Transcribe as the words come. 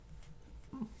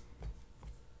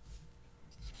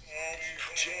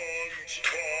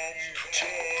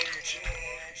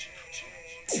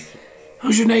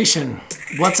Hoosier Nation,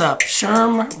 what's up?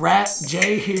 Sherm Rat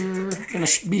J here. Gonna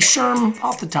be Sherm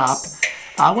off the top.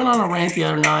 I went on a rant the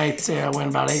other night. I went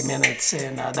about 8 minutes,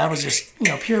 and that was just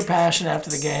pure passion after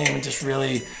the game, and just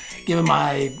really giving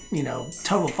my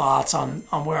total thoughts on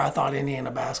where I thought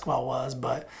Indiana basketball was.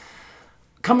 But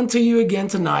coming to you again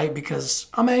tonight because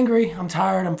I'm angry, I'm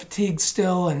tired, I'm fatigued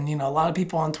still, and a lot of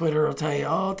people on Twitter will tell you,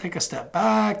 "Oh, take a step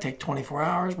back, take 24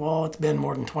 hours." Well, it's been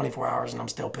more than 24 hours, and I'm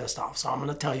still pissed off. So I'm going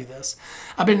to tell you this: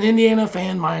 I've been an Indiana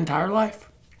fan my entire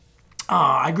life.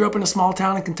 I grew up in a small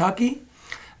town in Kentucky.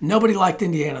 Nobody liked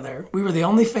Indiana there. We were the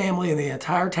only family in the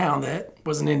entire town that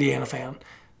was an Indiana fan.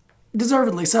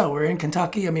 Deservedly so. We're in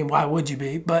Kentucky. I mean, why would you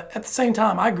be? But at the same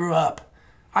time, I grew up.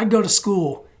 I'd go to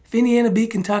school. If Indiana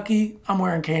beat Kentucky, I'm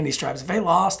wearing candy stripes. If they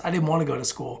lost, I didn't want to go to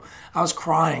school. I was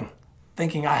crying,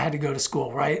 thinking I had to go to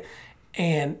school, right?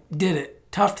 And did it,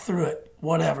 toughed through it,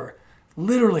 whatever.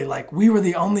 Literally, like, we were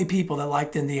the only people that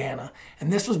liked Indiana.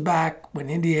 And this was back when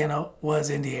Indiana was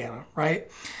Indiana, right?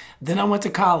 Then I went to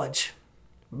college.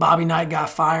 Bobby Knight got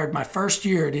fired my first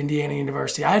year at Indiana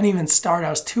University. I didn't even start. I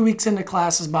was 2 weeks into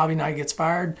classes. Bobby Knight gets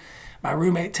fired. My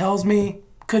roommate tells me,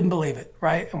 couldn't believe it,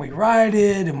 right? And we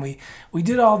rioted and we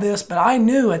did all this, but I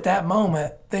knew at that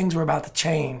moment things were about to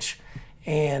change.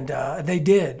 And they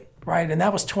did, right? And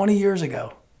that was 20 years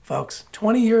ago, folks.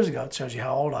 20 years ago. It shows you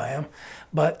how old I am.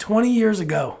 But 20 years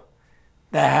ago,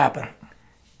 that happened.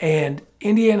 And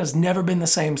Indiana's never been the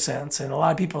same since. And a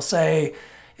lot of people say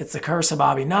it's the curse of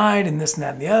Bobby Knight and this and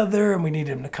that and the other, and we need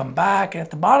him to come back. And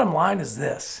at the bottom line is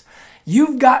this: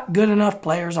 you've got good enough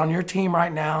players on your team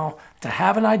right now to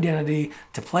have an identity,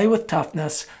 to play with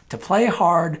toughness, to play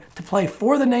hard, to play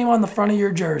for the name on the front of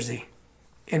your jersey.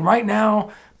 And right now,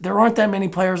 there aren't that many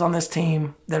players on this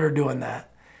team that are doing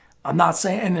that. I'm not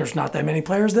saying, and there's not that many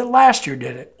players that last year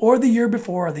did it, or the year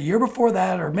before, or the year before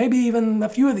that, or maybe even a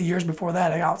few of the years before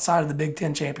that outside of the Big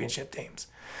Ten championship teams.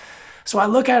 So I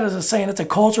look at it as saying it's a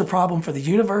culture problem for the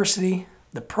university,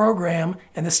 the program,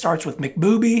 and this starts with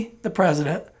McBooby, the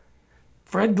president,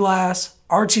 Fred Glass,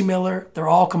 Archie Miller. They're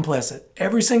all complicit,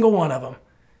 every single one of them,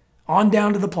 on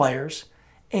down to the players.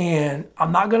 And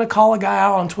I'm not going to call a guy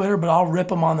out on Twitter, but I'll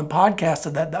rip him on the podcast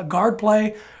of that. The guard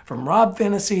play from Rob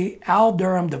Finney, Al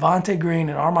Durham, Devontae Green,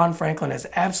 and Armand Franklin is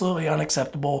absolutely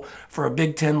unacceptable for a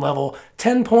Big Ten level.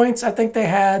 10 points, I think they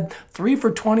had, 3 for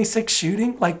 26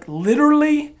 shooting. Like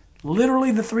literally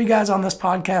the three guys on this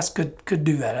podcast could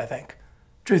do that, I think,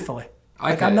 truthfully.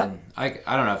 I don't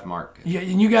know if Mark could. Yeah,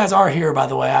 and you guys are here, by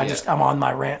the way. I'm on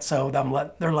my rant, so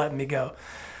they're letting me go.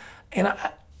 And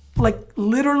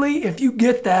literally, if you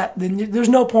get that, then there's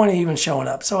no point in even showing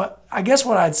up. So I guess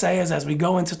what I'd say is, as we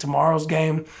go into tomorrow's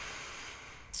game,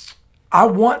 I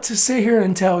want to sit here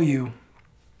and tell you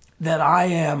that I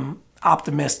am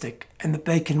optimistic and that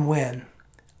they can win.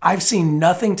 I've seen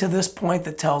nothing to this point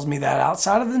that tells me that,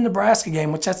 outside of the Nebraska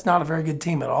game, which that's not a very good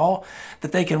team at all,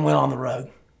 that they can win on the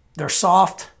road. They're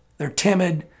soft. They're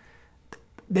timid.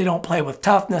 They don't play with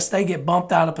toughness. They get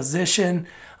bumped out of position.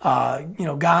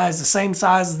 Guys the same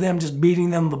size as them just beating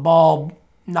them the ball,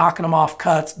 knocking them off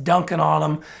cuts, dunking on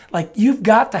them. Like, you've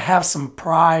got to have some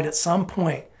pride at some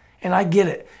point. And I get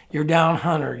it. You're down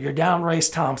Hunter. You're down Race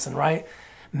Thompson, right?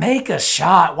 Make a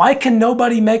shot. Why can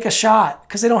nobody make a shot?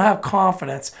 Because they don't have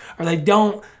confidence, or they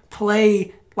don't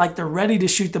play like they're ready to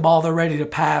shoot the ball. They're ready to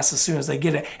pass as soon as they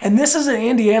get it. And this is an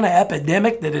Indiana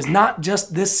epidemic that is not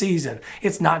just this season.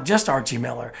 It's not just Archie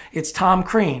Miller. It's Tom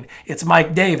Crean. It's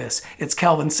Mike Davis. It's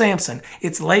Kelvin Sampson.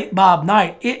 It's late Bob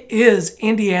Knight. It is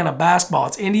Indiana basketball.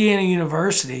 It's Indiana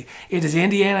University. It is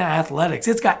Indiana athletics.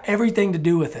 It's got everything to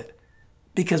do with it.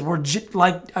 Because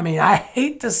I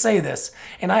hate to say this,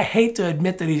 and I hate to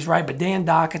admit that he's right, but Dan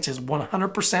Dockich is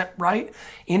 100% right.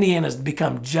 Indiana's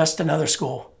become just another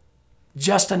school.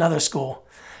 Just another school.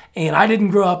 And I didn't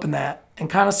grow up in that. And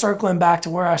kind of circling back to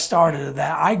where I started at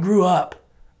that, I grew up.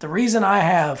 The reason I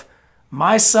have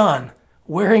my son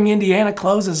wearing Indiana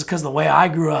clothes is because of the way I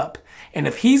grew up. And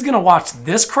if he's going to watch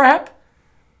this crap,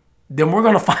 then we're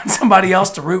going to find somebody else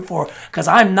to root for, because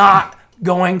I'm not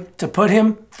going to put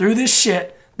him through this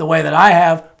shit the way that I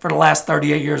have for the last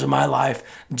 38 years of my life.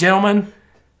 Gentlemen,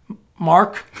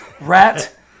 Mark,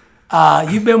 Rat,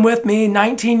 you've been with me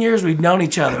 19 years. We've known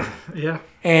each other. Yeah.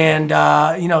 And,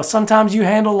 sometimes you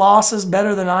handle losses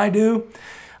better than I do.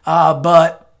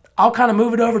 But I'll kind of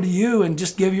move it over to you and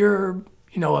just give your,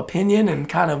 opinion and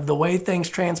kind of the way things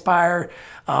transpire,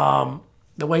 the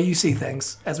way you see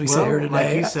things as we sit here today,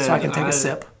 like you said, so I can take a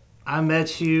sip. I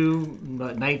met you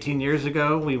about 19 years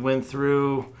ago. We went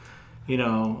through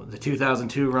the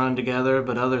 2002 run together.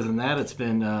 But other than that, it's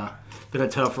been a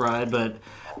tough ride. But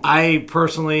I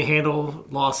personally handle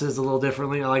losses a little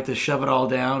differently. I like to shove it all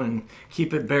down and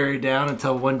keep it buried down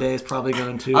until one day it's probably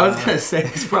going to. I was going to say,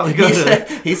 it's probably going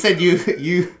to. He said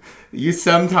you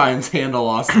sometimes handle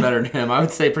losses better than him. I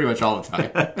would say pretty much all the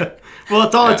time. Well,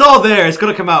 it's all there. It's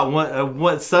going to come out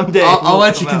one someday. I'll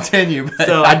let you continue. But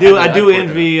so I do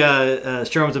envy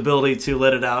Sherm's ability to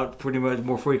let it out pretty much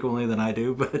more frequently than I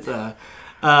do. But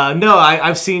no,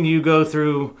 I've seen you go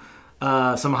through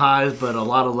some highs, but a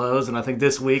lot of lows, and I think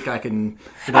this week I can.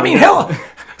 Hell,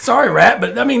 sorry, Rat,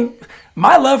 but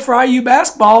my love for IU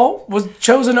basketball was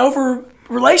chosen over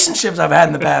relationships I've had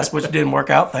in the past, which didn't work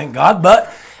out, thank God.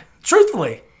 But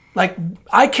truthfully,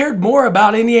 I cared more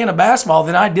about Indiana basketball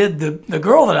than I did the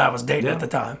girl that I was dating at the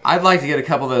time. I'd like to get a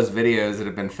couple of those videos that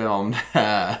have been filmed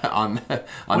on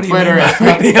what Twitter.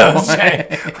 Videos,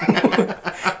 Jay?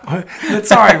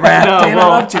 Sorry, Rat, to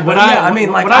interrupt you. But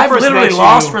I've literally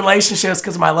lost relationships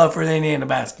because of my love for Indiana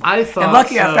basketball. And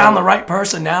lucky I found the right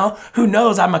person now who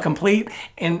knows I'm a complete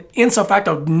and ipso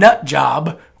facto nut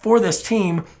job for this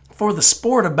team, for the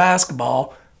sport of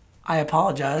basketball. I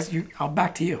apologize. I'll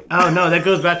back to you. Oh, no, that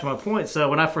goes back to my point. So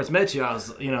when I first met you, I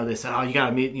was, they said, oh, you got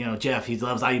to meet, Jeff. He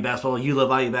loves IU basketball. You love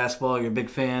IU basketball. You're a big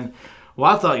fan.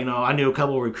 Well, I thought, I knew a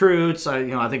couple of recruits.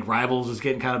 I think Rivals was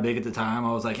getting kind of big at the time.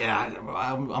 I was like, yeah,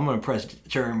 I'm going to impress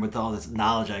Sherm with all this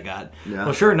knowledge I got. Yeah.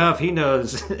 Well, sure enough, he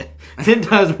knows 10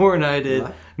 times more than I did,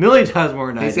 a million times more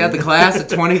than I did. He's got the class of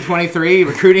 2023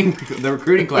 the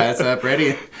recruiting class up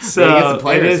ready. So get some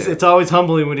players it's always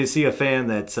humbling when you see a fan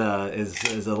that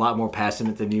is a lot more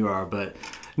passionate than you are. But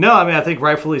no, I think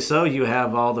rightfully so. You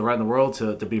have all the right in the world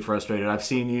to be frustrated. I've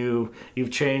seen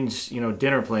you've changed,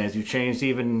 dinner plans. You've changed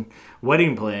even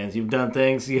wedding plans. You've done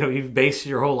things, you've based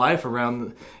your whole life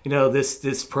around,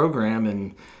 this program.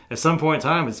 And at some point in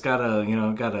time, it's got to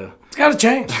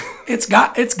change. It's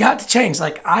got to change.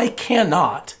 I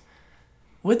cannot,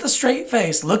 with a straight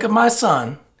face, look at my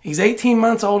son. He's 18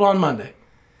 months old on Monday,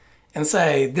 and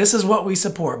say, this is what we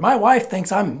support. My wife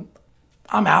thinks I'm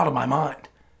out of my mind.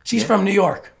 She's from New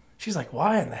York. She's like,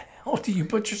 why in the hell do you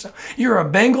put yourself... You're a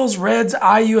Bengals, Reds,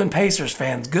 IU, and Pacers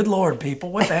fans. Good Lord,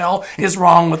 people. What the hell is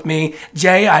wrong with me?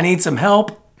 Jay, I need some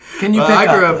help. Can you pick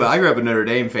up? I grew up a Notre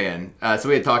Dame fan. So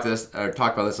we had talked about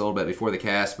this a little bit before the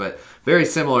cast, but very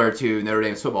similar to Notre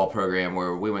Dame's football program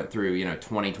where we went through,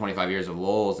 20, 25 years of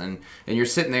lulls, and you're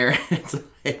sitting there, it's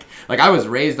like I was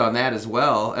raised on that as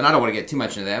well, and I don't want to get too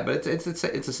much into that, but it's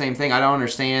the same thing. I don't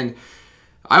understand...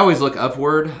 I always look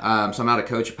upward, so I'm not a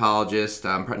coach apologist.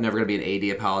 I'm never going to be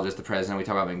an AD apologist, the president. We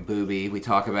talk about being booby. We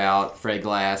talk about Fred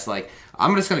Glass.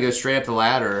 I'm just going to go straight up the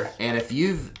ladder, and if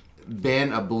you've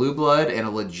been a blue blood and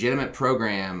a legitimate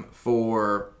program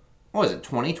for,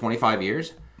 20, 25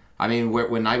 years?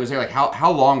 When I was there,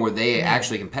 how long were they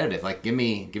actually competitive? Give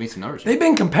me some numbers. They've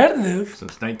been competitive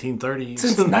since 1930.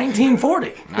 Since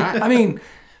 1940.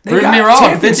 They Prove got me wrong.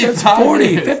 championships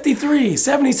 40, 53,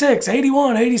 76,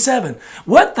 81, 87.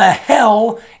 What the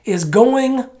hell is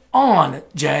going on,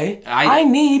 Jay? I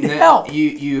need help.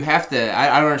 You have to.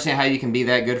 I don't understand how you can be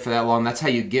that good for that long. That's how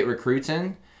you get recruits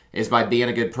in, is by being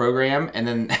a good program. And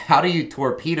then how do you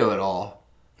torpedo it all?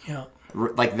 Yeah.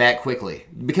 That quickly?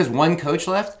 Because one coach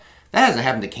left? That hasn't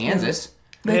happened to Kansas. Yeah.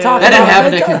 That didn't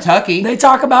happen to Kentucky. They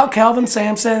talk about Calvin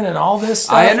Sampson and all this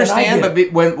stuff. I understand,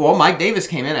 but Mike Davis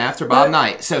came in after Bob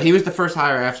Knight, so he was the first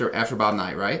hire after Bob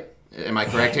Knight, right? Am I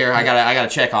correct here? I gotta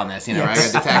check on this. Right? I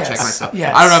gotta fact check myself.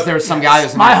 Yes. I don't know if there was some guy that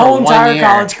was in my there for whole entire 1 year.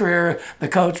 college career. The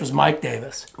coach was Mike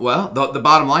Davis. Well, the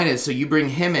bottom line is, so you bring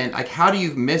him in. How do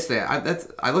you miss that?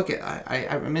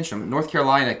 I mentioned them, North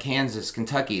Carolina, Kansas,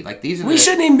 Kentucky. These are. We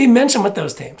shouldn't even be mentioned with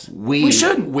those teams. We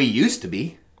shouldn't. We used to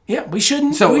be. Yeah, we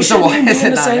shouldn't. We shouldn't even be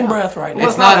in the same breath right now.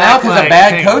 It's not now because of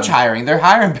bad coach hiring. They're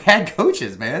hiring bad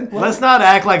coaches, man. Let's not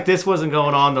act like this wasn't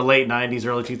going on in the late '90s,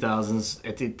 early 2000s,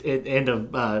 at the end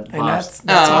of. And that's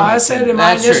why I said in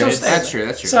my initial statement. That's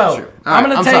true. So I'm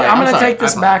going to take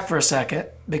this back for a second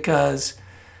because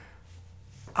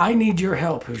I need your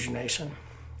help, Hoosier Nation.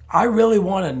 I really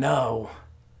want to know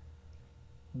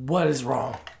what is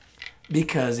wrong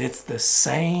because it's the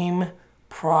same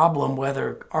problem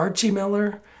whether Archie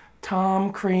Miller,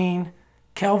 Tom Crean,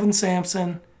 Kelvin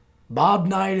Sampson, Bob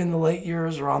Knight in the late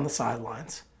years are on the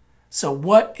sidelines. So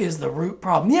what is the root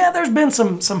problem? Yeah, there's been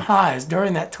some highs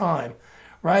during that time,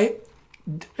 right?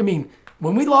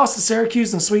 When we lost to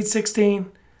Syracuse in Sweet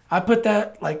 16, I put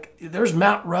that, there's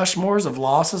Mount Rushmores of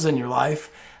losses in your life.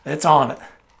 It's on it,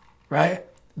 right?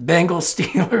 Bengals,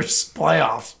 Steelers,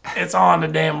 playoffs. It's on the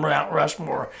damn Mount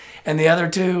Rushmore. And the other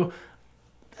two,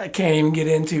 I can't even get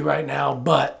into right now,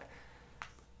 but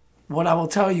what I will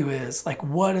tell you is, like,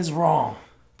 what is wrong?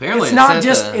 Apparently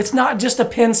It's not just a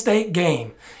Penn State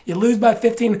game. You lose by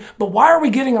 15, but why are we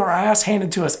getting our ass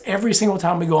handed to us every single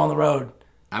time we go on the road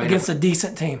against a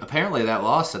decent team? Apparently that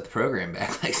loss set the program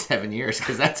back like 7 years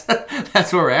because that's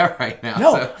where we're at right now.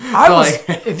 No,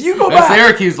 if you go that back,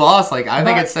 Syracuse loss, like I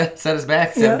think it set us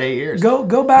back 7 to 8 years.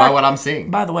 Go back by what I'm seeing.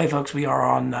 By the way, folks, we are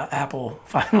on Apple.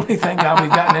 Finally, thank God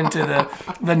we've gotten into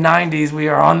the 90s. We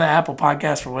are on the Apple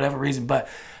podcast for whatever reason. But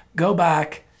go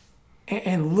back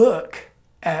and look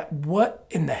at what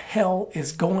in the hell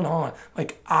is going on.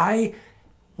 Like, I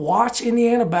watch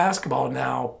Indiana basketball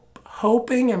now,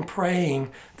 hoping and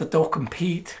praying that they'll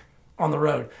compete on the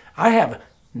road. I have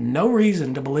no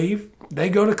reason to believe they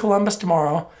go to Columbus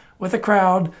tomorrow with a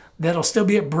crowd that'll still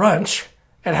be at brunch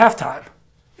at halftime.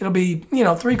 It'll be,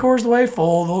 3/4 of the way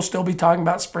full. They'll still be talking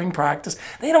about spring practice.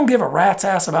 They don't give a rat's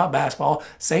ass about basketball,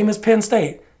 same as Penn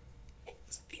State.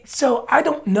 So I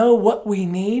don't know what we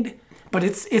need, but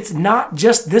it's not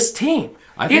just this team.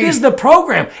 It is the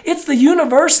program. It's the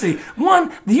university.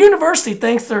 The university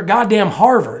thinks they're goddamn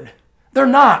Harvard. They're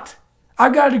not.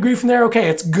 I've got a degree from there. Okay,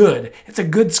 it's good. It's a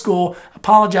good school.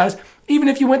 Apologize. Even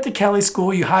if you went to Kelly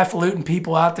School, you highfalutin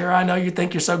people out there, I know you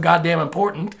think you're so goddamn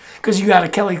important because you got a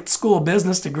Kelly School of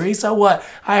Business degree. So what?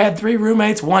 I had 3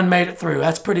 roommates. 1 made it through.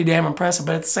 That's pretty damn impressive.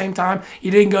 But at the same time, you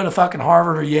didn't go to fucking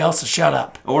Harvard or Yale, so shut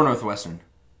up. Or Northwestern.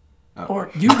 Oh.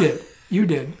 Or you did. You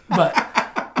did. But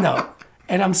no.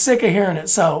 And I'm sick of hearing it.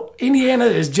 So Indiana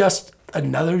is just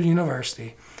another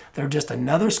university. They're just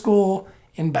another school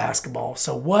in basketball.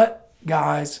 So what,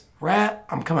 guys? Rat,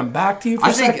 I'm coming back to you for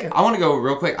a second. I want to go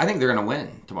real quick. I think they're going to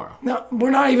win tomorrow. No, we're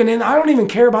not even in. I don't even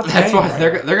care about the That's game. why they're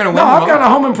going to win. No, tomorrow. I've got a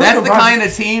home improvement.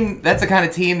 That's the kind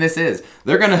of team this is.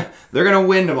 They're gonna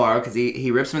win tomorrow because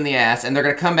he rips them in the ass, and they're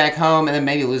gonna come back home and then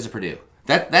maybe lose to Purdue.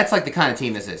 That's like the kind of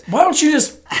team this is. Why don't you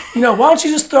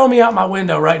just throw me out my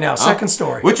window right now? Second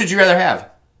story. Which would you rather have?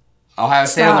 Ohio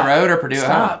State on the road or Purdue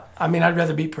at home? I mean, I'd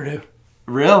rather beat Purdue.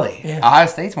 Really? Yeah. Ohio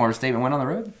State's more of a statement win on the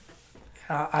road.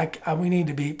 We need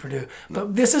to beat Purdue.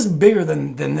 But this is bigger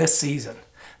than this season.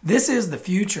 This is the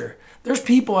future. There's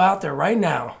people out there right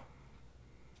now.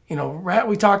 Rat,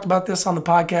 we talked about this on the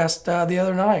podcast the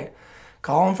other night.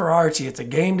 Calling for Archie. It's a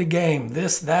game to game.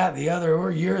 This, that, the other.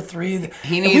 We're year 3.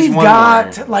 He needs one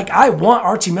more. I want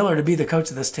Archie Miller to be the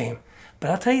coach of this team. But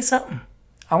I'll tell you something.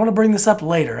 I want to bring this up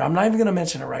later. I'm not even going to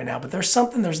mention it right now. But there's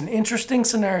an interesting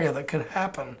scenario that could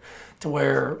happen to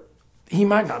where he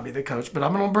might not be the coach, but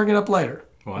I'm going to bring it up later.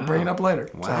 Wow. I'll bring it up later.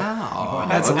 Wow. So,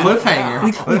 that's a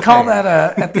cliffhanger. We call that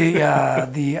at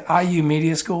the IU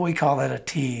Media School, we call that a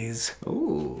tease.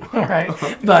 Ooh. All right.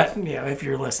 But, if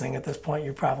you're listening at this point,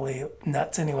 you're probably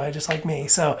nuts anyway, just like me.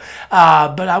 So,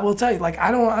 but I will tell you,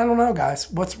 I don't know,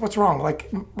 guys. What's wrong?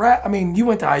 Rat, you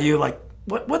went to IU.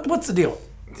 What's the deal?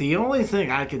 The only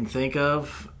thing I can think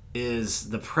of is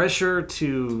the pressure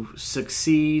to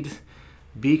succeed,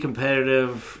 be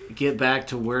competitive, get back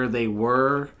to where they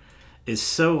were is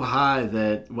so high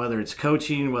that whether it's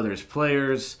coaching, whether it's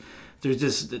players, there's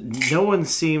just no one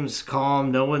seems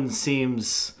calm. No one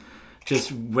seems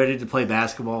just ready to play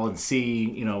basketball and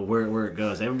see, where it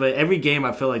goes. Every game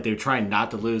I feel like they're trying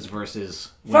not to lose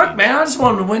versus winning. Fuck, man, I just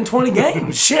wanted to win 20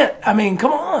 games. Shit.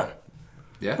 Come on.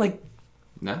 Yeah.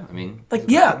 No,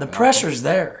 the pressure's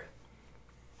there.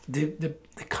 The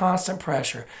constant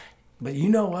pressure. But you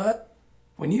know what?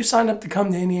 When you sign up to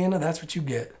come to Indiana, that's what you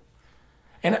get.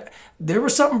 And there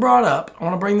was something brought up. I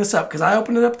want to bring this up because I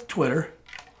opened it up to Twitter.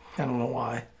 I don't know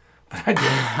why, but I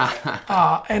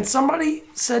did. And somebody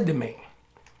said to me,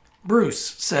 Bruce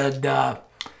said,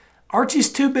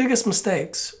 Archie's 2 biggest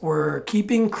mistakes were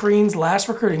keeping Crean's last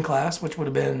recruiting class, which would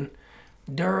have been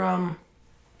Durham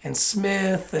and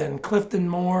Smith and Clifton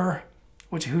Moore,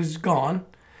 who's gone,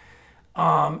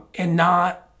 and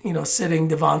not, sitting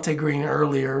Devontae Green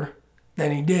earlier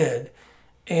than he did.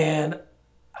 And,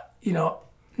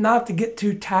 not to get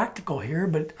too tactical here,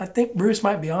 but I think Bruce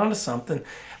might be onto something.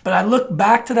 But I look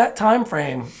back to that time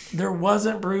frame. There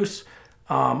wasn't, Bruce.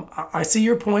 I see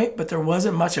your point, but there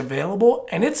wasn't much available.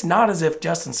 And it's not as if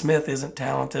Justin Smith isn't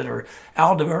talented or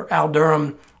Al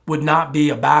Durham would not be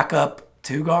a backup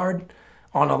 2 guard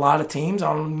on a lot of teams,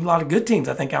 on a lot of good teams.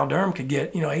 I think Al Durham could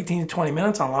get 18 to 20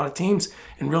 minutes on a lot of teams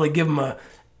and really give him a.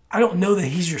 I don't know that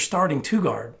he's your starting 2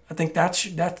 guard. I think that's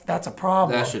a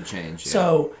problem. That should change. Yeah.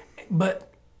 So, but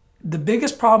the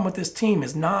biggest problem with this team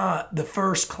is not the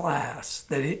first class.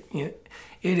 That it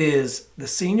is the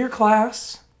senior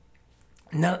class.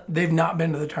 No, they've not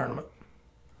been to the tournament.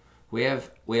 We have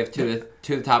two of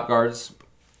the top guards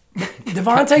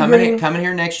Devontae Green coming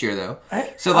here next year though.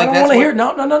 So like I don't want to hear.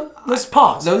 No. Let's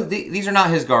pause. These are not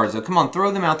his guards though. Come on, throw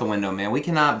them out the window, man. We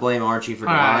cannot blame Archie for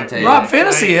Devontae. Rob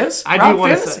Fantasy is.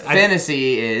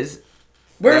 Fantasy is.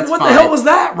 What the hell was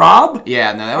that, Rob?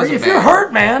 Yeah, no, that was. If you're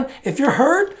hurt, man, if you're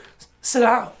hurt, sit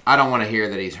out. I don't want to hear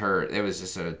that he's hurt. It was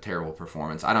just a terrible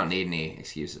performance. I don't need any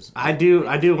excuses. I do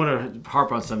want to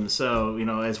harp on something. So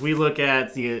as we look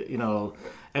at the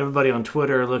everybody on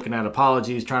Twitter looking at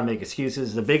apologies, trying to make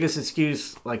excuses. The biggest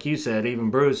excuse, like you said, even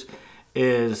Bruce,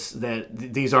 is that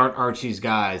these aren't Archie's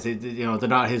guys. They're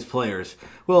not his players.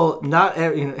 Well, not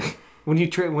when you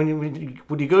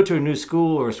go to a new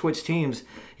school or switch teams,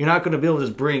 you're not going to be able to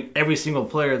just bring every single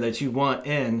player that you want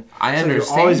in. I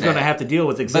understand. You're always going to have to deal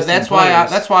with existing players. But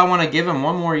that's why I want to give him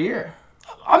one more year.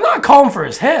 I'm not calling for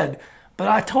his head. But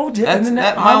I told you, I'm going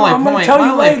to tell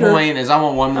you later. My only point is I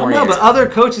want one more year. No, but other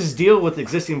coaches deal with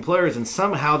existing players, and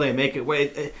somehow they make it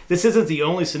way. This isn't the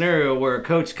only scenario where a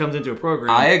coach comes into a program.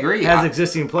 I agree. Has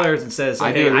existing players and says,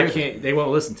 "I can't. They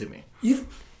won't listen to me." Do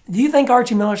you think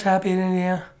Archie Miller's happy in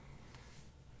Indiana?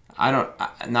 I don't.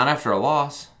 Not after a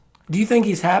loss. Do you think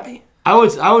he's happy? I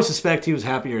would suspect he was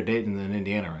happier at Dayton than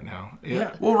Indiana right now.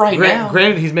 Yeah. Well, now.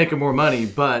 Granted, he's making more money,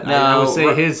 but I would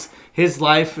say his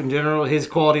life in general, his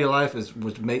quality of life was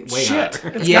way shit.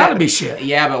 higher. It's got to be shit.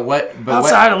 Yeah, but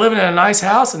outside of living in a nice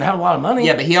house and having a lot of money.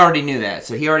 Yeah, but he already knew that.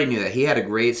 So he already knew that he had a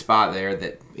great spot there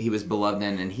that he was beloved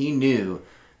in, and he knew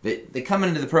that coming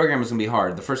into the program was gonna be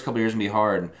hard. The first couple of years gonna be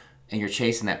hard, and you're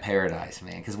chasing that paradise,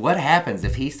 man. Because what happens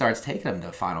if he starts taking them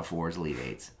to Final Fours, Elite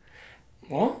Eights?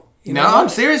 Well. I'm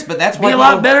serious, but that's why be a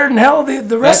lot better than hell.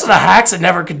 The rest of the hacks that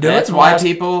never could do it. That's why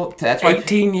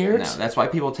 18 years. No, that's why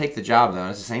people take the job though.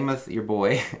 It's the same with your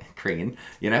boy Crean.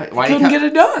 Why couldn't get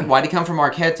it done? Why'd he come from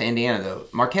Marquette to Indiana though?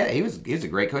 Marquette, he was a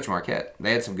great coach. Marquette,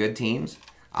 they had some good teams.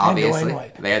 Obviously,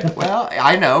 they had. Well,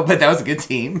 I know, but that was a good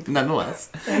team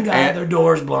nonetheless. And got their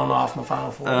doors blown off in the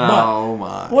Final Four. Oh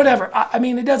my! Whatever. I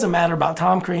mean, it doesn't matter about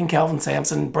Tom Crean, Kelvin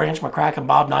Sampson, Branch McCracken,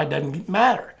 Bob Knight. Doesn't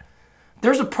matter.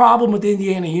 There's a problem with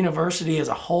Indiana University as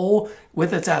a whole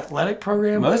with its athletic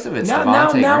program. Most of it's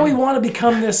now we want to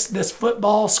become this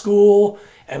football school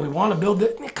and we want to build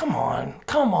it. Come on.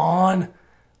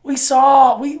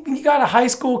 You got a high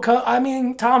school coach. I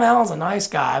mean, Tom Allen's a nice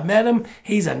guy. I met him.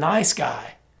 He's a nice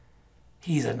guy.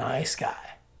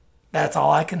 That's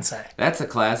all I can say. That's a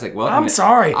classic. I'm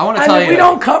sorry. I want to tell you. We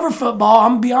don't cover football.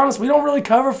 I'm going to be honest. We don't really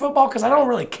cover football because I don't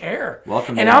really care.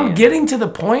 I'm getting to the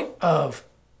point of,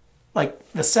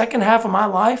 like, the second half of my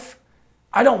life,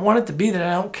 I don't want it to be that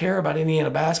I don't care about Indiana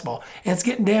basketball. And it's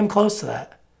getting damn close to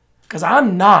that. Because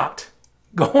I'm not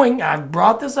going, I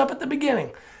brought this up at the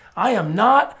beginning, I am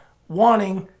not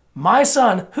wanting my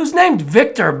son, who's named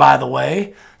Victor, by the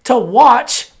way, to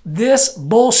watch this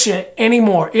bullshit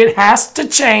anymore. It has to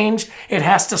change. It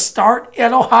has to start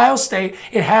at Ohio State.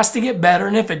 It has to get better.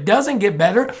 And if it doesn't get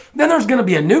better, then there's going to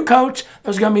be a new coach.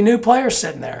 There's going to be new players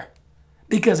sitting there.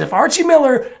 Because if Archie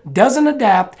Miller doesn't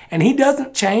adapt and he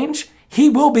doesn't change, he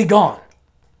will be gone.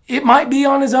 It might be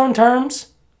on his own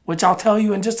terms, which I'll tell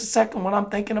you in just a second what I'm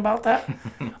thinking about that,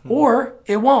 or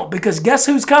it won't. Because guess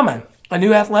who's coming? A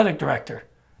new athletic director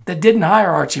that didn't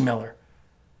hire Archie Miller.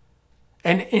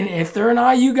 And if they're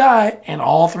an IU guy, and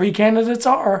all three candidates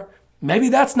are, maybe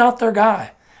that's not their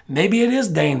guy. Maybe it is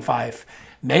Dane Fife.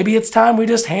 Maybe it's time we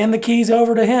just hand the keys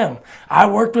over to him. I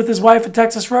worked with his wife at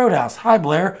Texas Roadhouse. Hi,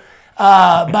 Blair.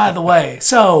 By the way.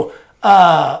 So,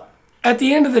 at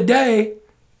the end of the day,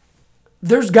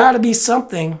 there's got to be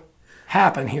something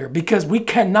happen here because we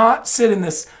cannot sit in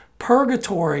this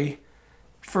purgatory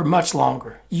for much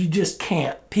longer. You just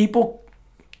can't. People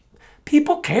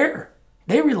care.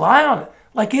 They rely on it.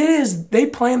 Like it is, they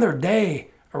plan their day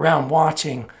around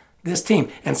watching this team.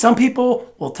 And some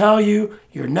people will tell you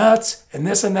you're nuts and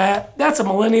this and that. That's a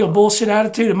millennial bullshit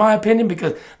attitude in my opinion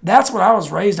because that's what I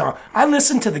was raised on. I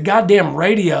listened to the goddamn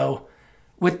radio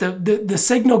with the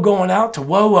signal going out to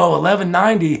WOWO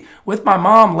 1190 with my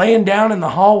mom laying down in the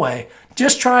hallway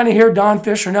just trying to hear Don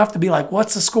Fisher enough to be like,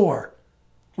 what's the score?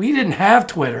 We didn't have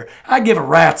Twitter. I give a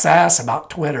rat's ass about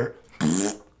Twitter.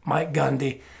 Mike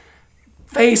Gundy.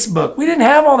 Facebook. We didn't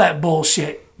have all that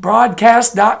bullshit.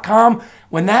 Broadcast.com.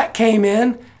 When that came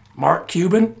in, Mark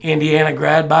Cuban, Indiana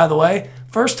grad, by the way,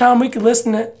 first time we could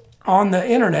listen to it on the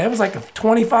internet, it was like a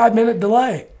 25-minute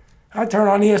delay. I turn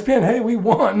on ESPN, hey, we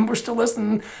won. We're still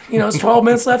listening. It's 12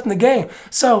 minutes left in the game.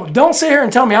 So don't sit here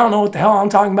and tell me I don't know what the hell I'm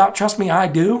talking about. Trust me, I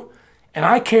do. And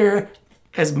I care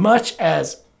as much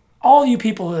as all you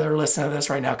people that are listening to this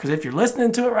right now, because if you're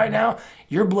listening to it right now,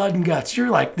 you're blood and guts. You're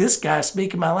like, this guy's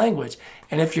speaking my language.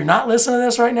 And if you're not listening to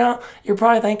this right now, you're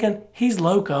probably thinking, he's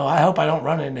loco. I hope I don't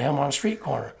run into him on a street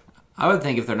corner. I would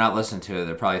think if they're not listening to it,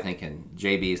 they're probably thinking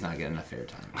JB's not getting enough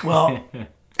airtime. Well,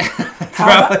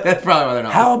 That's probably why they're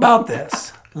not. How about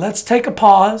this? Let's take a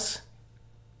pause.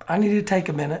 I need to take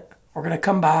a minute. We're going to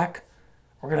come back.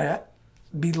 We're going to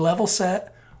be level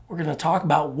set. We're going to talk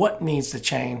about what needs to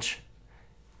change.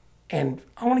 And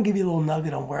I want to give you a little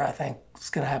nugget on where I think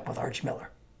it's going to happen with Archie Miller.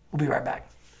 We'll be right back.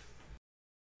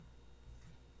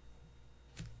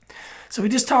 So we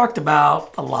just talked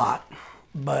about a lot,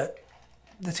 but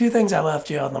the two things I left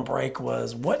you on the break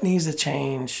was what needs to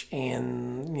change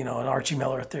in, an Archie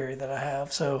Miller theory that I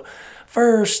have. So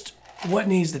first, what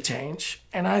needs to change?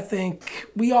 And I think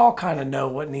we all kind of know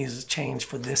what needs to change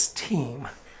for this team.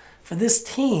 For this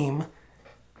team,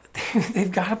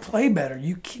 they've got to play better.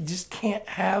 You just can't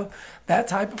have that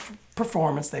type of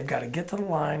performance. They've got to get to the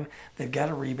line. They've got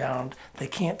to rebound. They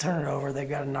can't turn it over. They've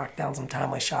got to knock down some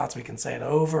timely shots. We can say it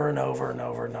over and over and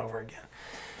over and over again.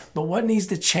 But what needs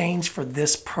to change for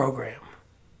this program?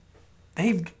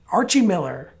 Archie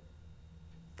Miller,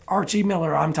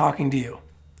 I'm talking to you,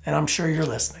 and I'm sure you're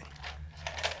listening.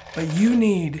 But you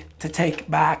need to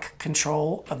take back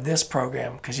control of this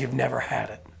program because you've never had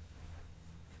it.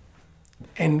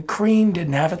 And Crean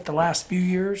didn't have it the last few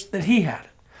years that he had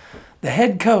it. The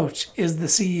head coach is the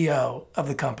CEO of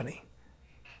the company.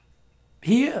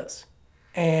 He is.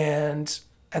 And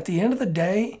at the end of the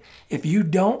day, if you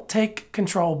don't take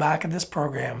control back of this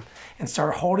program and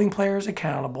start holding players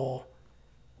accountable,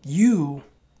 you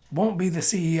won't be the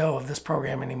CEO of this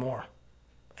program anymore.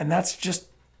 And that's just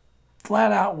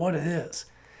flat out what it is.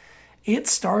 It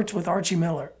starts with Archie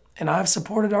Miller. And I've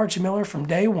supported Archie Miller from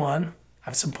day one.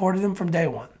 I've supported him from day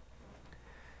one.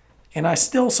 And I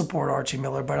still support Archie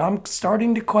Miller, but I'm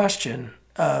starting to question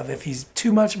if he's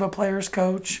too much of a player's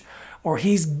coach or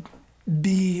he's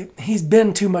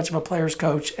been too much of a player's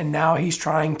coach and now he's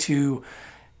trying to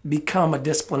become a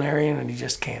disciplinarian and he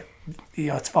just can't.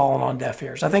 It's falling on deaf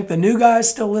ears. I think the new guys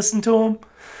still listen to him,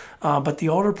 but the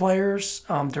older players,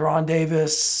 Deron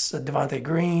Davis, Devontae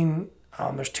Green,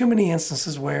 there's too many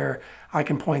instances where I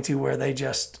can point to where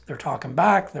they're talking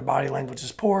back, their body language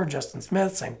is poor. Justin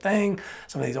Smith, same thing.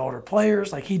 Some of these older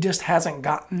players, he just hasn't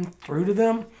gotten through to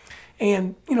them.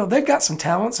 And, they've got some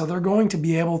talent, so they're going to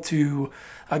be able to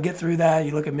get through that.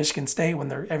 You look at Michigan State when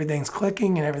everything's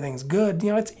clicking and everything's good.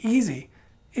 It's easy.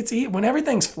 When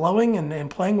everything's flowing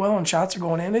and playing well and shots are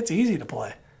going in, it's easy to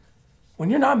play. When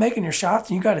you're not making your shots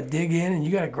and you got to dig in and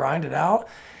you got to grind it out,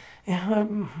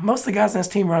 most of the guys in this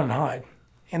team run and hide.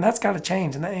 And that's got to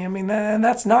change. And and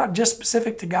that's not just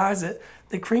specific to guys that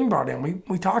Crean brought in.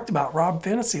 We talked about Rob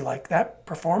Finney, that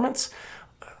performance,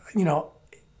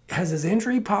 has his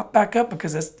injury popped back up?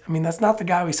 Because that's not the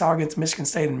guy we saw against Michigan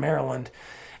State and Maryland.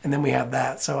 And then we have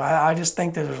that. So I just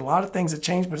think that there's a lot of things that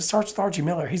change, but it starts with Archie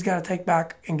Miller. He's got to take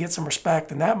back and get some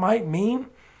respect. And that might mean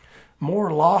more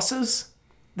losses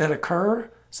that occur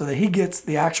so that he gets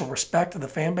the actual respect of the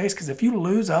fan base. Because if you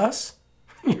lose us,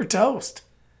 you're toast.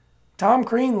 Tom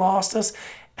Crean lost us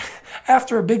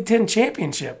after a Big Ten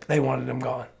championship. They wanted him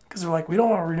gone because they're like, we don't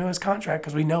want to renew his contract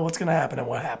because we know what's going to happen and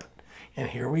what happened. And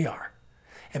here we are.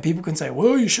 And people can say,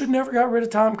 well, you should never got rid of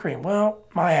Tom Crean. Well,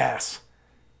 my ass.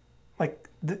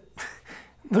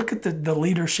 Look at the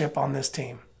leadership on this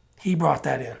team. He brought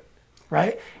that in,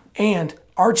 right? And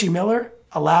Archie Miller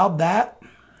allowed that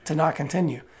to not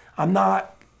continue.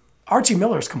 Archie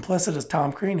Miller is complicit as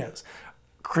Tom Crean is.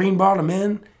 Crean brought him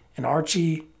in, and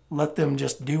Archie let them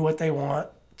just do what they want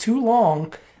too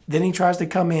long. Then he tries to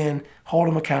come in, hold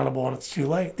them accountable, and it's too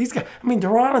late. These guys,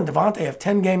 Deron and Devontae have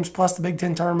 10 games plus the Big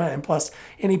Ten tournament and plus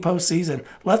any postseason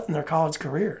left in their college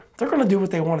career. They're going to do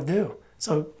what they want to do.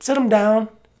 So sit them down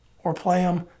or play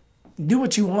them. Do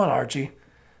what you want, Archie.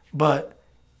 But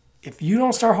if you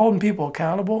don't start holding people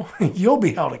accountable, you'll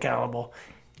be held accountable,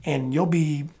 and you'll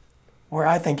be where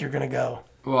I think you're going to go.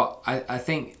 Well, I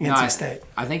think NC State.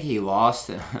 I think he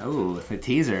lost. Ooh, the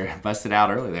teaser busted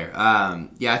out early there.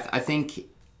 I think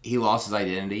he lost his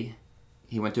identity.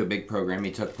 He went to a big program.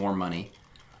 He took more money.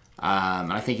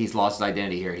 And I think he's lost his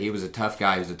identity here. He was a tough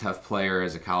guy. He was a tough player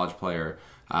as a college player.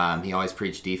 He always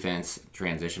preached defense,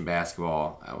 transition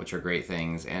basketball, which are great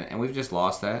things, and we've just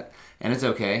lost that, and it's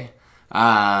okay.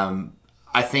 I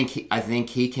think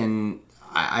he can.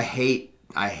 I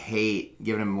hate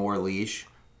giving him more leash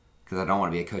because I don't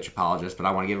want to be a coach apologist, but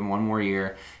I want to give him one more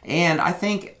year. And I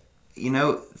think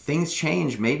things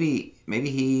change. Maybe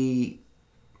he,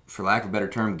 for lack of a better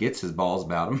term, gets his balls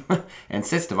about him and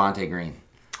sits Devontae Green.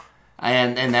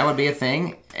 And that would be a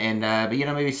thing, and but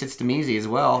maybe sits Demezy as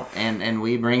well, and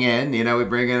we bring in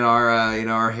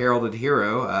our heralded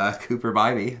hero Cooper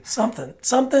Bybee. Something.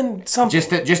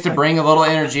 Just to bring a little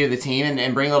energy to the team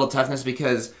and bring a little toughness,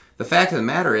 because the fact of the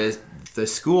matter is the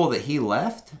school that he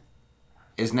left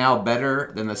is now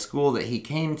better than the school that he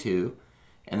came to,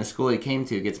 and the school he came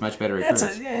to gets much better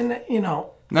recruits.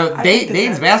 No,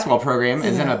 Dayton's basketball program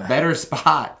is in a better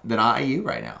spot than IU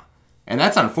right now. And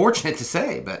that's unfortunate to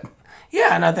say, but...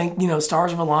 Yeah, and I think,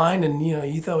 stars have aligned, and,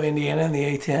 you throw Indiana in the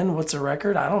A-10, what's the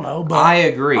record? I don't know. But I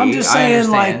agree. I'm just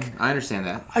saying, I understand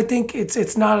that. I think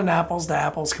it's not an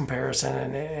apples-to-apples comparison,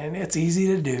 and it's easy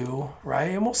to do,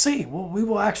 right? And we'll see. We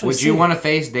will actually Would you want to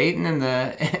face Dayton in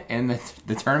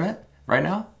the tournament right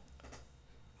now?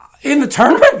 In the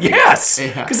tournament? Yes.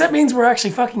 Because that means we're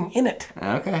actually fucking in it.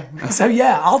 Okay. So,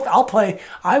 yeah, I'll play.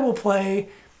 I will play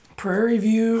Prairie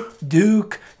View,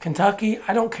 Duke, Kentucky.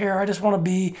 I don't care. I just want to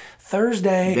be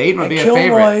Thursday Dayton would be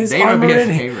Kilroy's a favorite. on Dayton would be a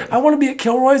Meridian. favorite. I want to be at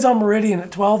Kilroy's on Meridian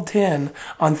at 12:10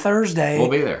 on Thursday. We'll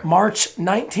be there. March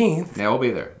 19th. Yeah, we'll be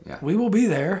there. Yeah. We will be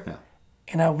there. Yeah.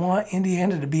 And I want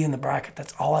Indiana to be in the bracket.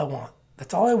 That's all I want.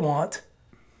 That's all I want.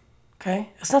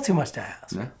 Okay? It's not too much to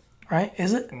ask. Yeah. Right?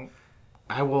 Is it?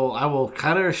 I will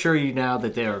kind of assure you now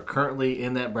that they are currently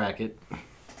in that bracket.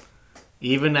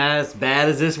 Even as bad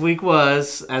as this week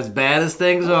was, as bad as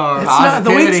things are, the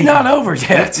week's not over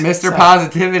yet. Mr.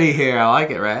 Positivity here. I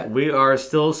like it, Rat. We are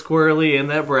still squarely in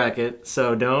that bracket,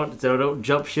 so don't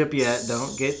jump ship yet.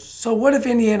 Don't get. So what if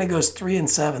Indiana goes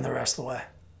 3-7 the rest of the way?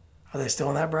 Are they still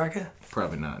in that bracket?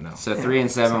 Probably not. No. So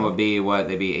 3-7 would be what?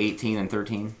 They'd be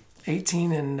 18-13.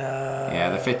 18 and. Yeah,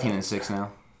 they're 15-6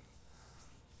 now.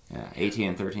 Yeah,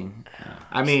 18-13. Yeah.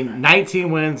 I mean, 19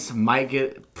 wins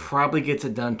probably gets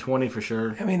it done. 20 for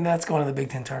sure. I mean, that's going to the Big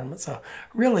Ten tournament. So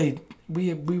really,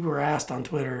 we were asked on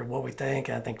Twitter what we think,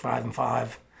 and I think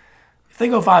 5-5. If they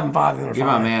go 5-5, then they're fine. Give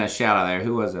my man a shout out there.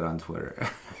 Who was it on Twitter?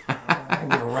 I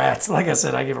give a rat's. Like I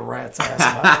said, I give a rat's ass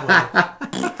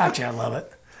about Twitter. Actually, I love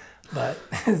it, but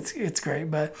it's great.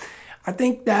 But I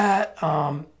think that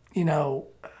the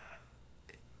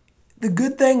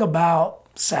good thing about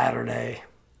Saturday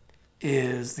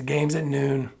is the game's at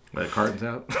noon. The carton's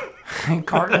out.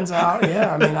 Carton's out.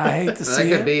 Yeah, I mean, I hate to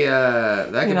see it.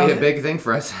 That could be a big thing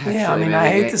for us. Actually. Yeah, I mean, I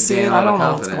hate to see it. I don't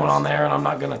know what's going on there, and I'm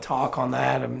not going to talk on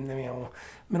that. Mental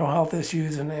health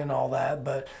issues and all that.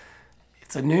 But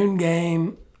it's a noon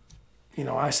game.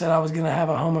 I said I was going to have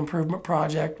a home improvement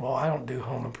project. Well, I don't do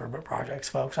home improvement projects,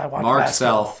 folks. I watch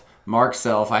basketball. Mark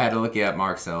Self. I had to look you up,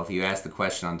 Mark Self. You asked the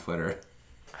question on Twitter.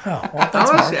 Oh, well,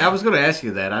 that's I was going to ask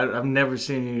you that. I've never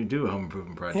seen you do a home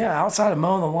improvement project. Yeah, outside of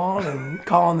mowing the lawn and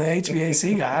calling the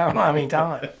HVAC guy. I don't know how many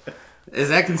times. Is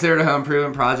that considered a home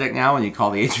improvement project now when you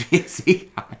call the HVAC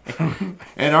guy?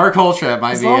 In our culture, that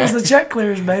might as be. As long as the check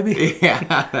clears, baby. Yeah.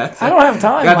 I don't have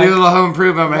time. Got to do a little home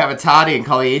improvement. I'm going to have a toddy and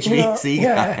call the HVAC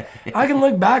guy. I can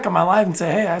look back on my life and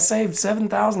say, hey, I saved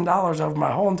 $7,000 over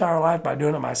my whole entire life by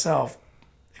doing it myself.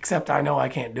 Except I know I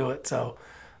can't do it. So,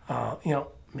 I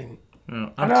mean...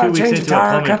 I'm 2 weeks change into a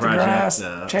tire, a plumbing cut the project.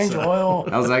 grass, change the oil.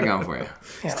 How's that going for you?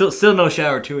 Yeah. Still no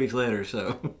shower 2 weeks later.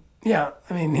 So yeah,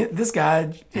 I mean this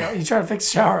guy, you try to fix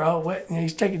a shower. Oh, wait,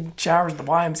 he's taking showers at the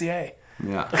YMCA.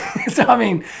 Yeah. So I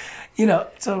mean,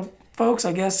 so folks,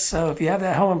 I guess so. If you have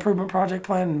that home improvement project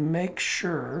plan, make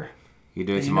sure you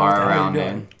do it tomorrow around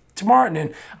noon. Tomorrow at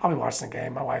noon, I'll be watching the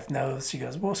game. My wife knows. She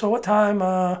goes, well, so what time?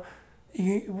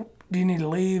 Do you need to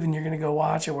leave and you're gonna go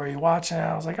watch it? Where are you watching?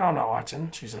 I was like, oh, I'm not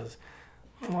watching. She says,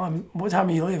 well, what time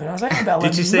are you leaving? I was like, about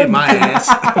 11. Did you say my ass?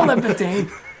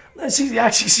 11:15.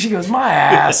 She goes, my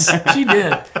ass. She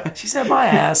did. She said, my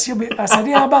ass. I said,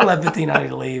 yeah, about 11:15 I need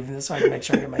to leave so I can make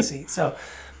sure I get my seat. So,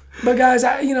 but guys,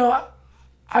 I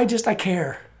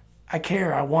care. I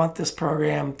care. I want this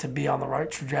program to be on the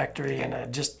right trajectory, and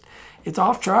it's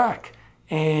off track.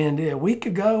 And a week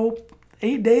ago,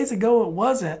 8 days ago, it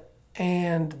wasn't.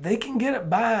 And they can get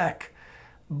it back.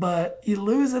 But you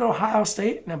lose at Ohio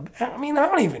State. I mean, I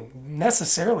don't even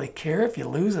necessarily care if you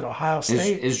lose at Ohio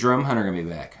State. Is Jerome Hunter going to be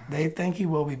back? They think he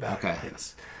will be back. Okay.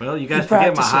 Yes. Well, you guys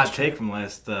forget my hot take from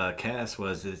last cast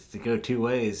was it's to go two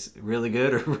ways, really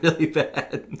good or really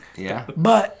bad. Yeah.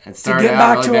 But to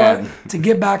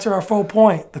get back to our full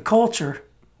point, the culture,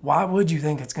 why would you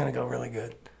think it's going to go really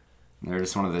good? They're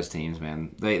just one of those teams,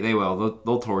 man. They will.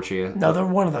 They'll torture you. No, they're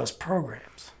one of those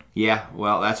programs. Yeah,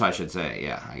 well, that's what I should say.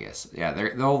 Yeah, I guess. Yeah,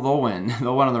 they'll win.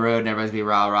 They'll win on the road, and everybody's be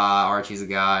rah rah. Archie's a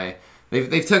guy.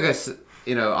 They've took us,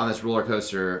 on this roller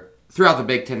coaster throughout the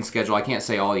Big Ten schedule. I can't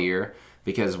say all year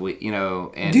because we,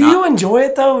 and do you enjoy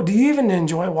it though? Do you even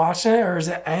enjoy watching it, or is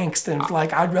it angst and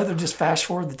I'd rather just fast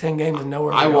forward the 10 games and know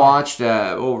where we are? I watched.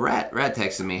 Rat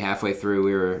texted me halfway through.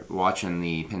 We were watching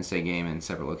the Penn State game in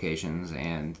separate locations,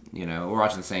 and we're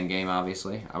watching the same game.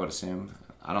 Obviously, I would assume.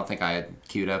 I don't think I had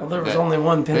queued up. Well, there was only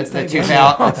one Penn State game.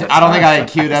 I don't think I had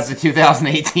queued up the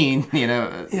 2018.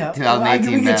 Yeah,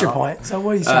 2018. We get your point. So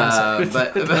what are you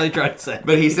trying to say?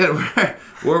 But he said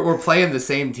we're playing the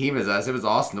same team as us. It was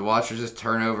awesome to watch. There's just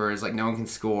turnovers, like no one can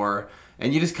score,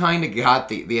 and you just kind of got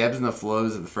the ebbs and the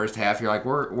flows of the first half. You're like,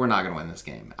 we're not going to win this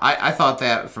game. I thought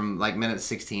that from like minute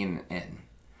 16 in.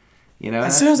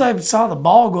 As soon as I saw the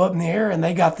ball go up in the air and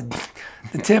they got the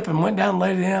tip and went down and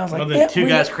laid it in, I was like, the two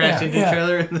guys crashed into each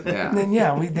other. And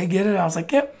then they get it. I was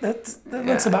like, yep, that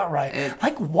looks about right.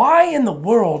 Like, why in the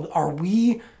world are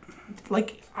we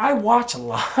like? I watch a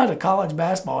lot of college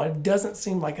basketball. It doesn't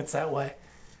seem like it's that way.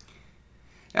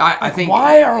 I think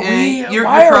why are we? You're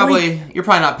probably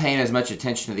not paying as much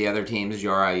attention to the other teams as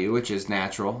you are IU, which is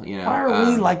natural. Why are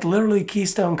we like literally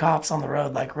Keystone Cops on the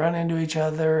road, like run into each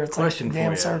other? It's like a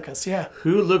damn circus. Yeah.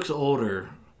 Who looks older,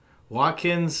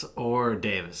 Watkins or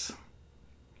Davis?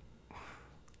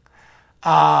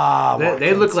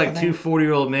 They look like two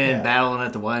 40-year-old men battling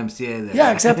at the YMCA. There.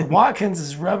 Yeah, except Watkins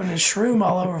is rubbing his shroom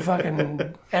all over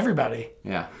fucking everybody.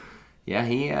 Yeah,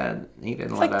 he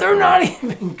didn't like they're not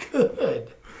even good.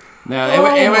 No,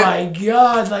 my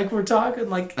God! Like we're talking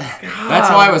like. God.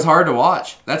 That's why it was hard to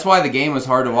watch. That's why the game was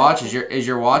hard to watch. As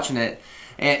you're watching it,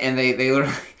 and they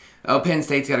literally. Oh, Penn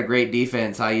State's got a great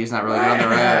defense. IU's not really good on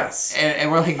their own.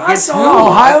 And we're like, I saw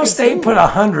Ohio State put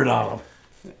 100 on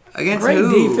them. Against great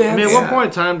who? defense. I mean, at one point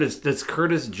in time, does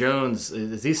Curtis Jones,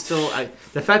 is he still,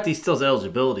 the fact that he still has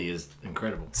eligibility is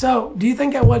incredible. So, do you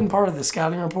think that wasn't part of the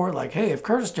scouting report? Like, hey, if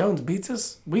Curtis Jones beats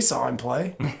us, we saw him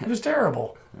play. It was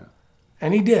terrible. Yeah.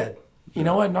 And he did. You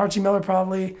know what? And Archie Miller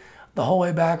probably the whole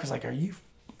way back was like, are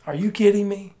you kidding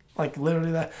me? Like,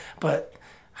 literally that. But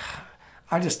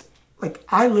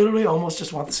I literally almost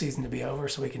just want the season to be over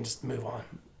so we can just move on.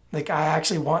 Like, I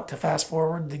actually want to fast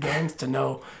forward the games to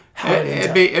know how it ends.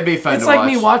 It'd be fun to watch. It's like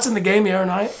me watching the game the other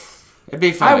night. It'd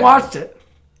be fun. I watched it,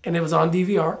 and it was on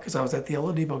DVR because I was at the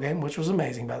Oladipo game, which was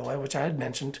amazing, by the way, which I had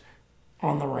mentioned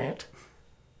on the rant.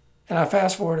 And I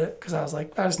fast forwarded it because I was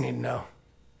like, I just need to know.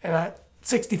 And I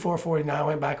 64-49, I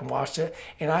went back and watched it,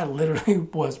 and I literally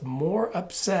was more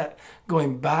upset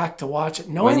going back to watch it,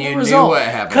 knowing the result.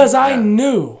 Because I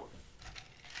knew.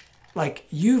 Like,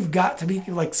 you've got to be,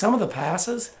 like, some of the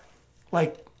passes,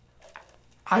 like,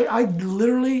 I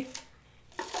literally,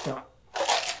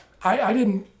 I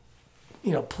didn't,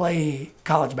 play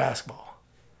college basketball.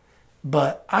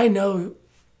 But I know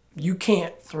you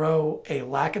can't throw a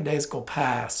lackadaisical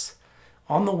pass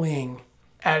on the wing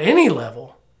at any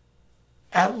level,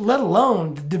 let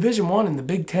alone the Division I and the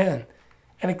Big Ten,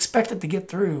 and expect it to get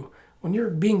through when you're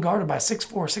being guarded by 6'4",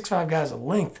 6'5" guys of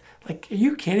length. Like, are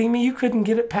you kidding me? You couldn't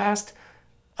get it past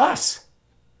us,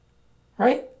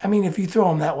 right? I mean, if you throw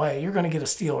them that way, you're going to get a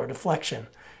steal or deflection,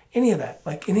 any of that.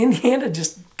 Like, and Indiana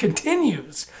just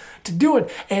continues to do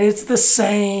it, and it's the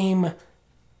same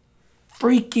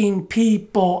freaking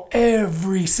people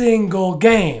every single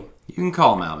game. You can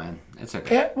call them out, man. It's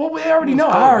okay. Yeah, well, we already know.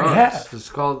 I already have.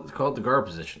 It's called the guard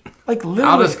position. Like,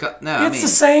 literally, the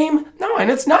same. No,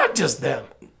 and it's not just them.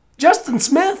 Justin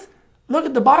Smith, look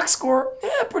at the box score.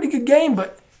 Yeah, pretty good game,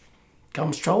 but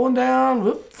comes trolling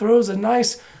down, throws a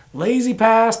nice lazy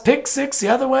pass, pick six the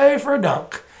other way for a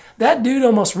dunk. That dude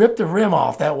almost ripped the rim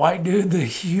off. That white dude, the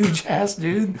huge-ass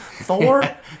dude, Thor,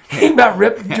 he about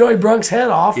ripped Joey Brunk's head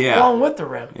off along with the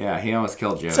rim. Yeah, he almost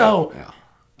killed Joey. So,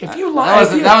 if you like...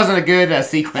 That wasn't a good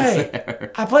sequence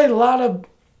there. I played a lot of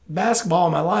basketball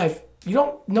in my life. You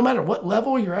don't, no matter what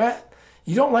level you're at,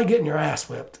 you don't like getting your ass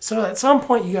whipped. So at some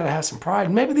point, you got to have some pride.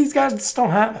 And maybe these guys just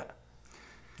don't have it.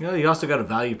 You also got to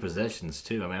value possessions,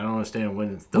 too. I mean, I don't understand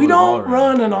when it's we don't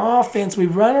run an offense. We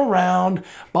run around,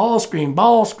 ball screen,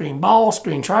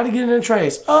 try to get in a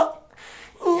trace.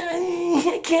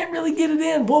 You can't really get it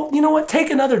in. Well, you know what?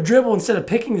 Take another dribble instead of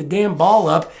picking the damn ball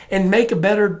up and make a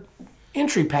better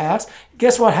entry pass.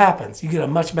 Guess what happens? You get a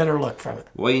much better look from it.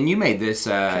 Well, and you made this...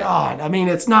 God, I mean,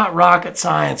 it's not rocket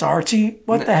science, Archie.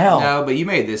 What the hell? No, but you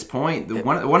made this point.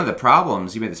 One of the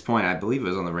problems, you made this point, I believe it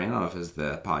was on the Randolph as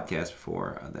the podcast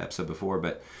before, the episode before,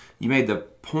 but you made the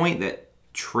point that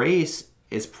Trace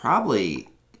is probably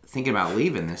thinking about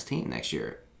leaving this team next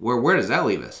year. Where does that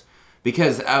leave us?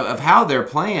 Because of how they're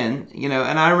playing, and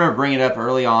I remember bringing it up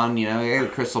early on, a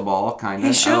crystal ball kind of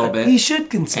a little bit. He should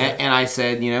consider. And I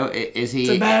said, is he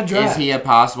it's a bad draft. Is he a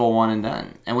possible one and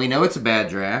done? And we know it's a bad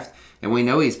draft, and we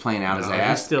know he's playing out his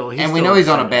ass, and we know he's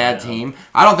on a bad team.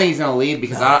 I don't think he's going to leave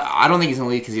because I don't think he's going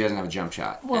to leave because he doesn't have a jump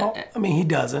shot. Well, I mean, he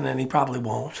doesn't, and he probably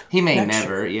won't. He may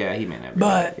never. Yeah, he may never.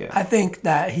 But I think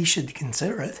that he should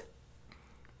consider it,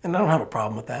 and I don't have a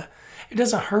problem with that. it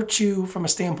doesn't hurt you from a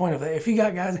standpoint of if you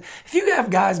have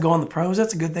guys going the pros,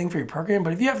 that's a good thing for your program.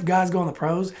 But if you have guys going the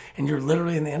pros and you're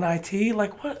literally in the NIT,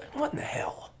 like what in the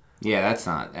hell? Yeah, that's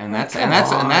not, and that's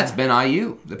been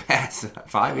IU the past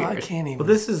 5 years. I can't even. Well,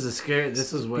 this is the scary.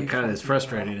 This is what kind of is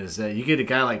frustrating is that you get a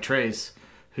guy like Trace,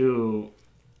 who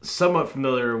somewhat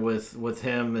familiar with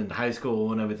him in high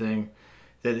school and everything.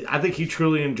 That I think he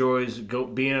truly enjoys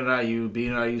being at IU,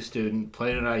 being an IU student,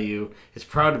 playing at IU. Is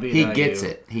proud to be at IU. He gets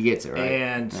it. He gets it, right?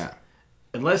 And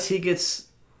unless he gets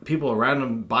people around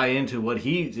him buy into what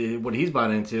he's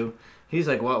bought into, he's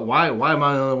like, well, why am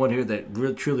I the only one here that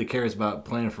really, truly cares about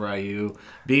playing for IU,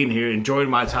 being here,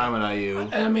 enjoying my time at IU?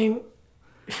 I mean,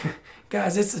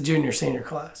 guys, it's the junior senior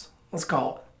class. Let's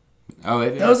call it. Oh,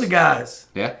 it is. Those are guys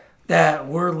that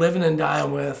we're living and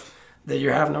dying with that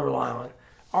you're having to rely on.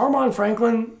 Armand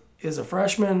Franklin is a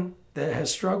freshman that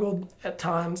has struggled at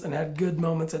times and had good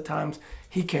moments at times.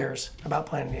 He cares about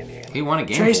playing in Indiana. He won a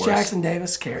game Trace for Jackson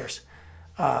Davis cares.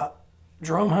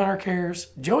 Jerome Hunter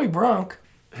cares. Joey Brunk,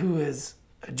 who is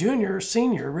a junior,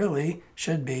 senior really,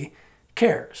 should be,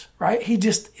 cares, right? He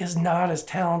just is not as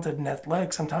talented and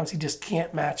athletic. Sometimes he just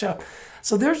can't match up.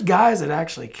 So there's guys that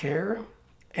actually care.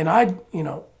 And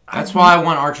That's why I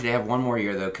want Archie to have one more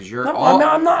year, though, because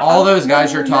all those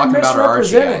guys you're talking about are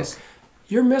Archie guys.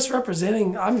 You're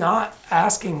misrepresenting. I'm not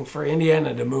asking for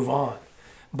Indiana to move on.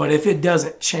 But if it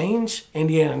doesn't change,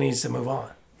 Indiana needs to move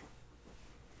on.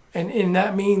 And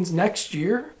that means next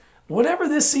year, whatever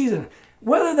this season,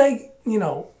 whether they,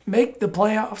 make the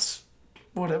playoffs,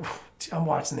 whatever. I'm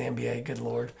watching the NBA, good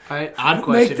Lord. Odd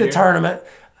question Make the here. tournament.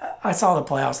 I saw the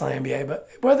playoffs on the NBA, but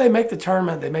whether they make the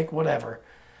tournament, they make whatever.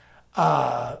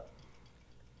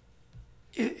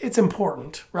 It's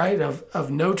important, right?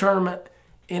 Of no tournament,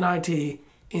 NIT,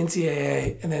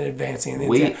 NCAA, and then advancing in the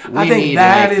NCAA. I think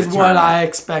that is what I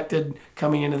expected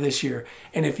coming into this year.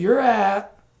 And if you're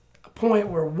at a point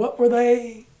where what were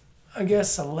they? I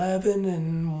guess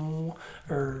 11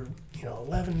 or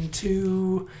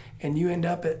 11-2, and you end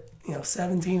up at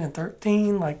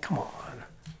 17-13. Like, come on,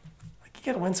 like you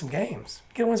got to win some games.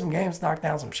 You got to win some games, knock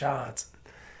down some shots.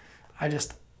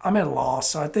 I'm at a loss,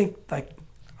 so I think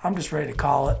I'm just ready to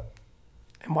call it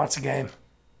and watch the game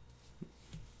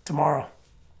tomorrow.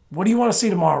 What do you want to see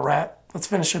tomorrow, Rat? Let's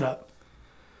finish it up.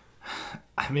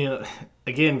 I mean,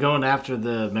 again, going after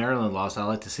the Maryland loss, I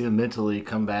like to see them mentally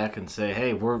come back and say,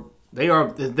 "Hey, they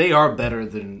are better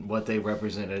than what they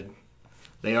represented.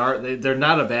 They're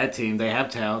not a bad team. They have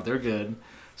talent. They're good.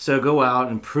 So go out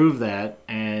and prove that.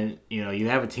 And you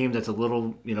have a team that's a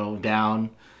little down.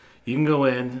 You can go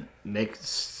in, make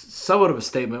somewhat of a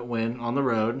statement win on the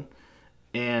road,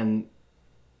 and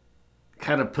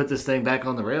kind of put this thing back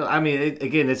on the rail. I mean,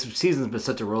 this season's been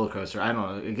such a roller coaster. I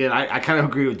don't know. Again, I kind of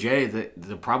agree with Jay that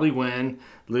they'll probably win,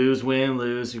 lose.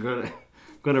 You're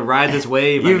gonna ride this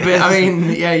wave. You've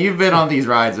been on these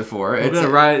rides before. We're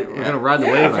gonna ride the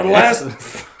wave. For the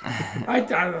last,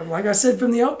 like I said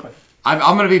from the open, I'm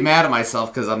going to be mad at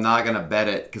myself because I'm not going to bet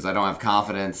it because I don't have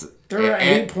confidence. They're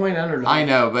 8-point underdog. I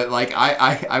know, but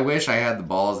I wish I had the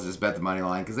balls to just bet the money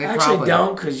line because they actually probably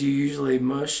don't because you usually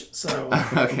mush. So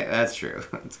okay, that's true.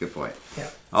 That's a good point. Yeah,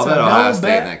 I'll bet Ohio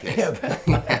State in that case. Yeah, bet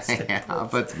Ohio State. Yeah, I'll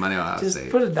put some money on Ohio Just State.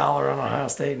 put $1 on Ohio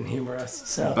State and humor us.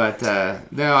 So, but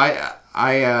no,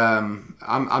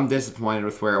 I'm disappointed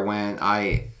with where it went.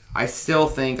 I still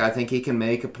think he can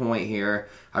make a point here.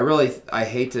 I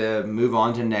hate to move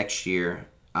on to next year,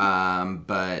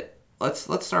 but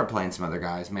let's start playing some other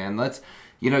guys, man.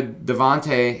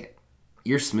 Devontae,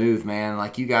 you're smooth, man.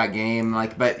 Like you got game,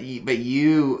 but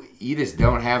you just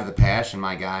don't have the passion,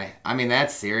 my guy. I mean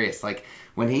that's serious. Like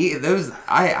when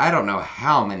I don't know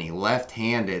how many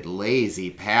left-handed lazy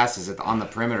passes on the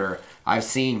perimeter I've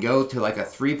seen go to like a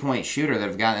 3-point shooter that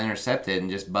have gotten intercepted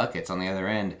and just buckets on the other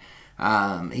end.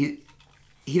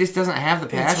 He just doesn't have the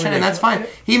passion, and that's fine.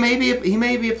 He may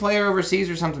be a player overseas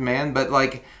or something, man. But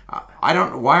like, I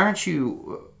don't. Why aren't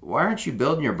you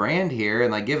building your brand here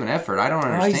and like giving effort? I don't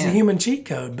understand. He's a human cheat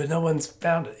code, but no one's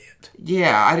found it yet.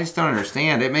 Yeah, I just don't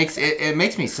understand. It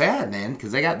makes me sad, man,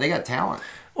 because they got talent.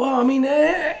 Well, I mean,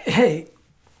 hey,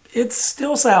 it's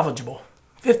still salvageable.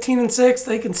 15-6,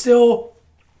 they can still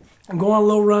go on a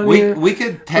little run here. We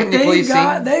could technically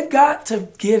they've got to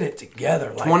get it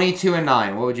together.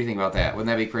 22-9. What would you think about that? Wouldn't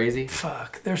that be crazy?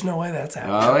 Fuck, there's no way that's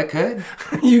happening. Oh, it could.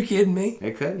 You kidding me?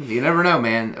 It could. You never know,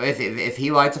 man. If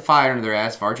he lights a fire under their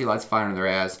ass, if Archie lights a fire under their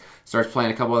ass, starts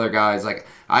playing a couple other guys, like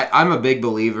I'm a big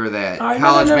believer that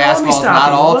college basketball is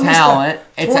not all talent.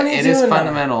 It is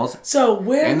fundamentals. So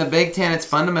in the Big Ten, it's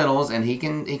fundamentals, and he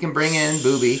can bring in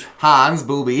Hans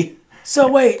Booby. So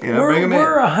wait,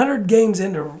 we're 100 games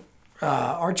into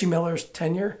Archie Miller's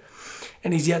tenure.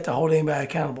 and he's yet to hold anybody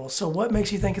accountable. So what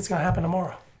makes you think it's going to happen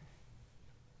tomorrow?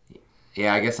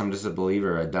 Yeah, I guess I'm just a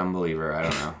believer, a dumb believer. I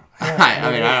don't know.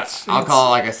 I'll call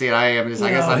it like I see it. I'm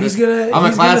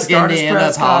a classic Indiana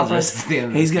apologist.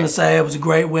 He's going to say it was a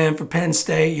great win for Penn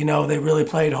State. They really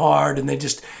played hard, and they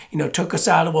just, took us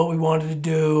out of what we wanted to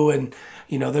do, and,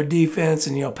 their defense,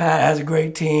 and, Pat has a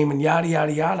great team, and yada,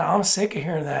 yada, yada. I'm sick of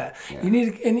hearing that. Yeah.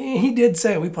 And he did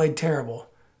say we played terrible.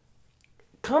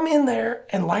 Come in there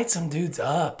and light some dudes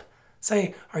up.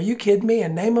 Say, are you kidding me?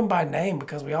 And name them by name,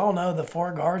 because we all know the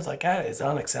 4 guards like that is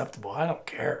unacceptable. I don't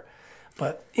care.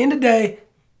 But end of the day,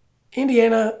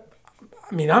 Indiana,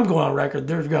 I'm going on record,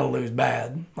 they're going to lose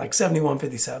bad, like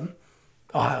 71-57,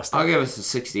 Ohio State. I'll give us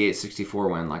a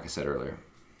 68-64 win, like I said earlier.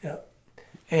 Yeah.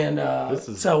 And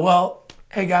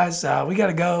hey guys, we got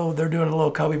to go. They're doing a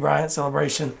little Kobe Bryant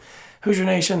celebration. Hoosier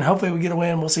Nation, hopefully we get a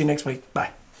win. We'll see you next week.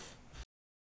 Bye.